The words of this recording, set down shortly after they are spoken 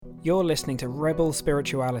You're listening to Rebel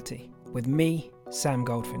Spirituality with me, Sam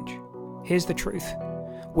Goldfinch. Here's the truth.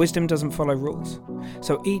 Wisdom doesn't follow rules.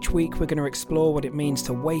 So each week we're going to explore what it means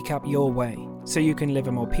to wake up your way so you can live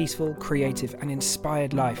a more peaceful, creative and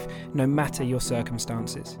inspired life no matter your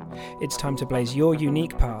circumstances. It's time to blaze your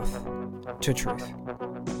unique path to truth.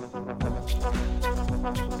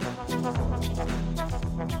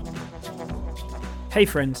 Hey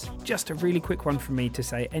friends, just a really quick one from me to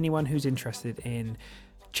say anyone who's interested in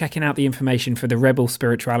checking out the information for the Rebel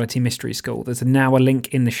Spirituality Mystery School, there's now a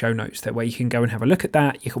link in the show notes that where you can go and have a look at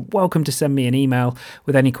that. You're welcome to send me an email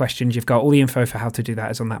with any questions you've got. All the info for how to do that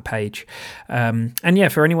is on that page. And yeah,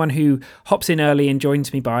 for anyone who hops in early and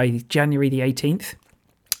joins me by January the 18th,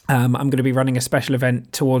 I'm going to be running a special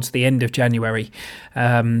event towards the end of January,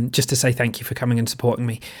 just to say thank you for coming and supporting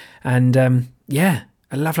me. And yeah,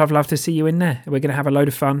 I'd love to see you in there. We're going to have a load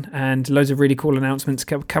of fun and loads of really cool announcements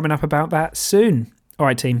coming up about that soon. All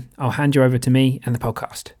right, team, I'll hand you over to me and the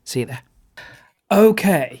podcast. See you there.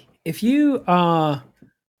 Okay, if you are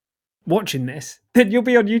watching this, then you'll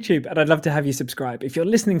be on YouTube, and I'd love to have you subscribe. If you're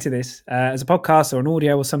listening to this as a podcast or an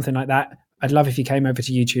audio or something like that, I'd love if you came over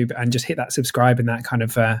to YouTube and just hit that subscribe and that kind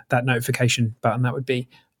of that notification button. That would be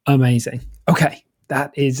amazing. Okay,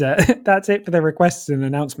 that is that's it for the requests and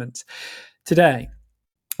announcements. Today,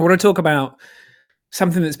 I want to talk about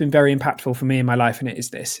something that's been very impactful for me in my life, and it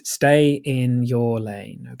is this: stay in your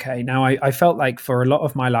lane. Okay. Now, I felt like for a lot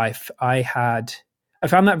of my life, I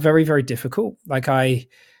found that very, very difficult. Like I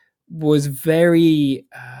was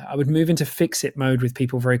I would move into fix-it mode with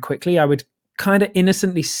people very quickly. I would kind of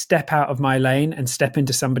innocently step out of my lane and step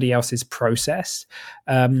into somebody else's process.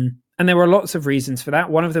 And there were lots of reasons for that.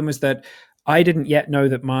 One of them was that I didn't yet know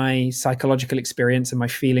that my psychological experience and my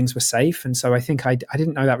feelings were safe. And so I think I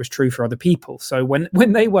didn't know that was true for other people. So when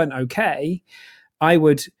they weren't okay, I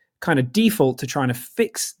would kind of default to trying to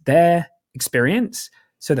fix their experience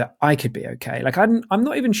so that I could be okay. Like I'm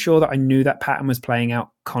not even sure that I knew that pattern was playing out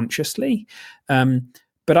consciously.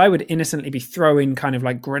 But I would innocently be throwing kind of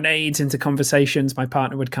like grenades into conversations. My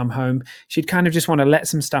partner would come home. She'd kind of just want to let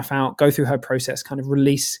some stuff out, go through her process, kind of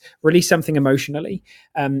release something emotionally.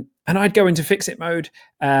 And I'd go into fix it mode.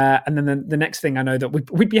 And then the next thing I know that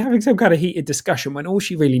we'd be having some kind of heated discussion when all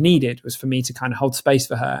she really needed was for me to kind of hold space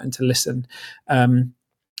for her and to listen.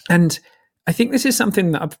 And I think this is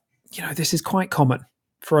something that this is quite common.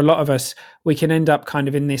 For a lot of us, we can end up kind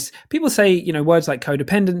of in this, people say, words like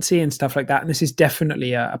codependency and stuff like that. And this is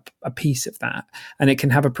definitely a piece of that. And it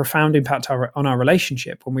can have a profound impact on our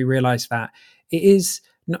relationship when we realize that it is,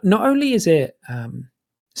 not only is it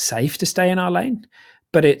safe to stay in our lane,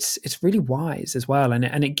 but it's really wise as well.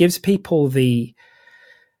 And it gives people it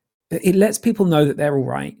lets people know that they're all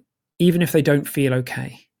right, even if they don't feel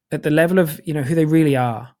okay. At the level of, who they really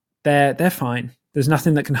are, they're fine. There's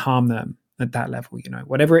nothing that can harm them. At that level,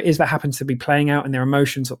 whatever it is that happens to be playing out in their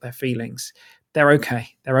emotions or their feelings, they're okay.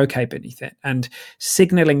 They're okay beneath it. And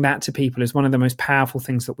signaling that to people is one of the most powerful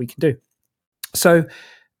things that we can do. So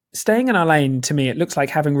staying in our lane, to me, it looks like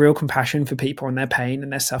having real compassion for people and their pain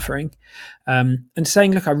and their suffering, and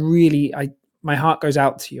saying, look, my heart goes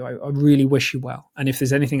out to you. I really wish you well. And if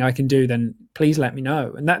there's anything I can do, then please let me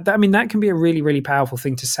know. And that can be a really, really powerful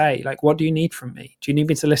thing to say. Like, what do you need from me? Do you need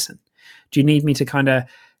me to listen? Do you need me to kind of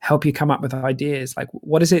help you come up with ideas? Like,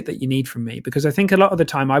 what is it that you need from me? Because I think a lot of the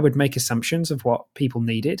time I would make assumptions of what people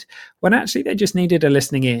needed when actually they just needed a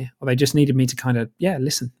listening ear, or they just needed me to kind of,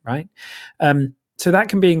 listen, right? So that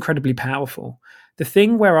can be incredibly powerful. The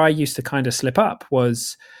thing where I used to kind of slip up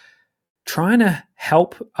was trying to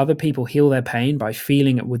help other people heal their pain by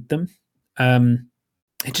feeling it with them.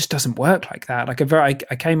 It just doesn't work like that. Like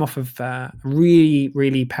I came off of a really,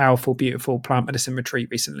 really powerful, beautiful plant medicine retreat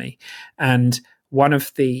recently, and one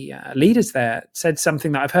of the leaders there said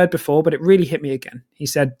something that I've heard before, but it really hit me again. He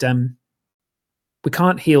said, we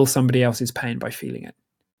can't heal somebody else's pain by feeling it.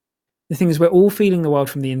 The thing is, we're all feeling the world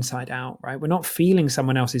from the inside out, right? We're not feeling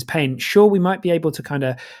someone else's pain. Sure, we might be able to kind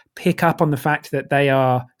of pick up on the fact that they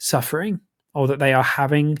are suffering or that they are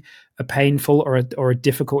having a painful or a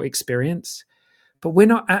difficult experience, but we're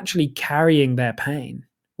not actually carrying their pain.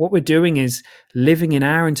 What we're doing is living in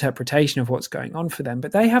our interpretation of what's going on for them,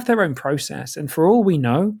 but they have their own process. And for all we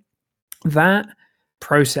know, that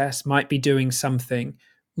process might be doing something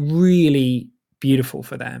really beautiful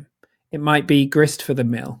for them. It might be grist for the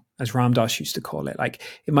mill, as Ram Dass used to call it. Like,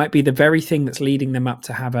 it might be the very thing that's leading them up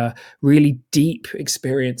to have a really deep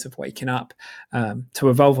experience of waking up, to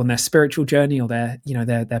evolve on their spiritual journey or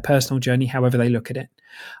their personal journey, however they look at it.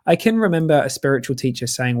 I can remember a spiritual teacher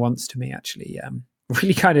saying once to me, actually,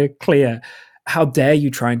 really kind of clear, how dare you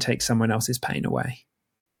try and take someone else's pain away?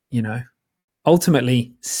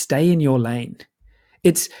 ultimately stay in your lane.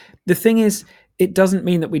 The thing is, it doesn't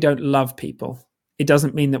mean that we don't love people. It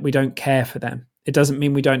doesn't mean that we don't care for them. It doesn't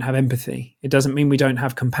mean we don't have empathy. It doesn't mean we don't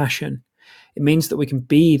have compassion. It means that we can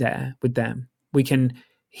be there with them. We can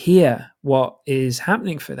hear what is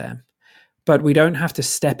happening for them, but we don't have to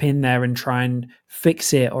step in there and try and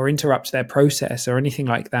fix it or interrupt their process or anything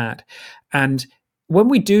like that. And when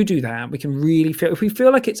we do that, we can really feel, if we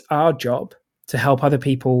feel like it's our job to help other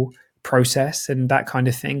people process and that kind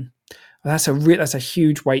of thing, that's a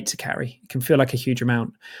huge weight to carry. It can feel like a huge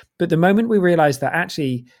amount. But the moment we realize that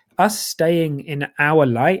actually us staying in our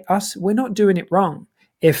light, we're not doing it wrong.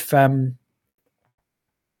 If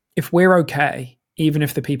we're okay, even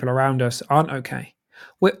if the people around us aren't okay,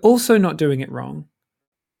 we're also not doing it wrong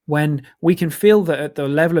when we can feel that at the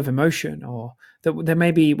level of emotion, or that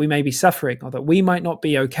we may be suffering, or that we might not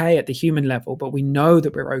be okay at the human level, but we know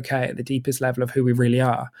that we're okay at the deepest level of who we really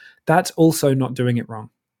are. That's also not doing it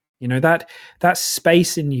wrong. That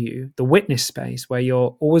space in you, the witness space, where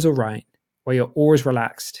you're always all right, where you're always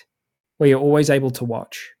relaxed, where you're always able to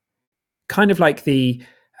watch, kind of like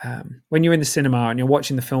when you're in the cinema and you're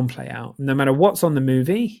watching the film play out, no matter what's on the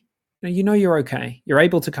movie, you're okay. You're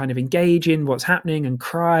able to kind of engage in what's happening and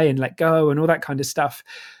cry and let go and all that kind of stuff.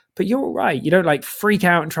 But you're all right. You don't like freak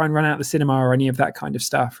out and try and run out the cinema or any of that kind of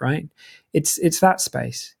stuff, right? It's that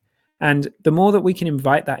space. And the more that we can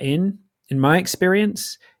invite that in my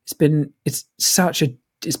experience, it's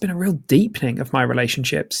been a real deepening of my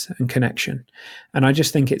relationships and connection. And I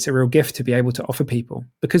just think it's a real gift to be able to offer people,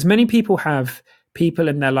 because many people have people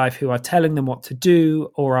in their life who are telling them what to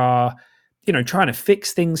do or are, trying to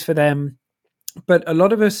fix things for them. But a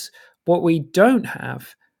lot of us, what we don't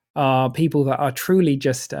have are people that are truly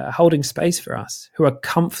just holding space for us, who are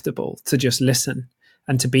comfortable to just listen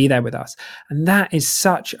and to be there with us. And that is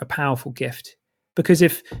such a powerful gift, because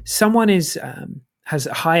if someone has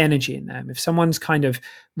high energy in them, if someone's kind of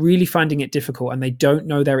really finding it difficult and they don't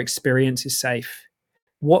know their experience is safe,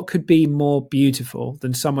 what could be more beautiful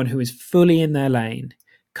than someone who is fully in their lane,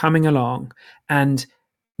 coming along, and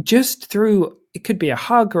just through, it could be a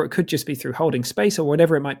hug, or it could just be through holding space or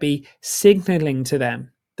whatever it might be, signaling to them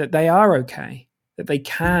that they are okay, that they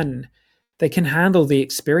can handle the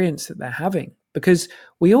experience that they're having, because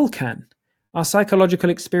we all can. Our psychological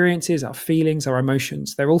experiences, our feelings, our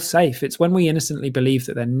emotions, they're all safe. It's when we innocently believe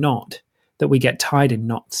that they're not, that we get tied in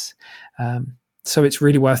knots. So it's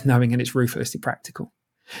really worth knowing, and it's ruthlessly practical.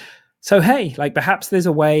 So, hey, perhaps there's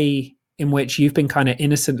a way in which you've been kind of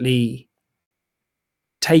innocently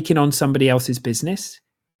taking on somebody else's business,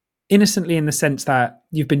 innocently in the sense that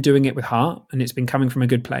you've been doing it with heart and it's been coming from a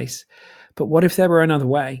good place. But what if there were another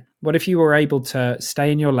way? What if you were able to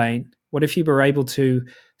stay in your lane? What if you were able to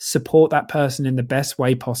support that person in the best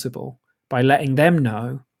way possible by letting them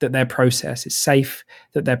know that their process is safe,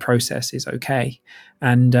 that their process is okay?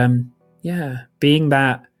 And being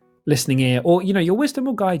that listening ear, or, your wisdom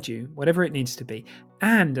will guide you, whatever it needs to be.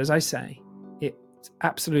 And as I say, it's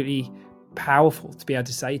absolutely powerful to be able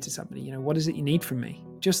to say to somebody, what is it you need from me?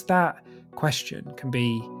 Just that question can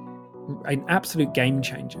be an absolute game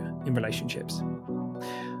changer in relationships.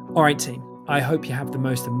 All right, team, I hope you have the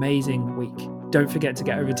most amazing week. Don't forget to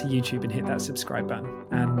get over to YouTube and hit that subscribe button.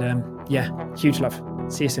 And huge love.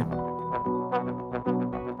 See you soon.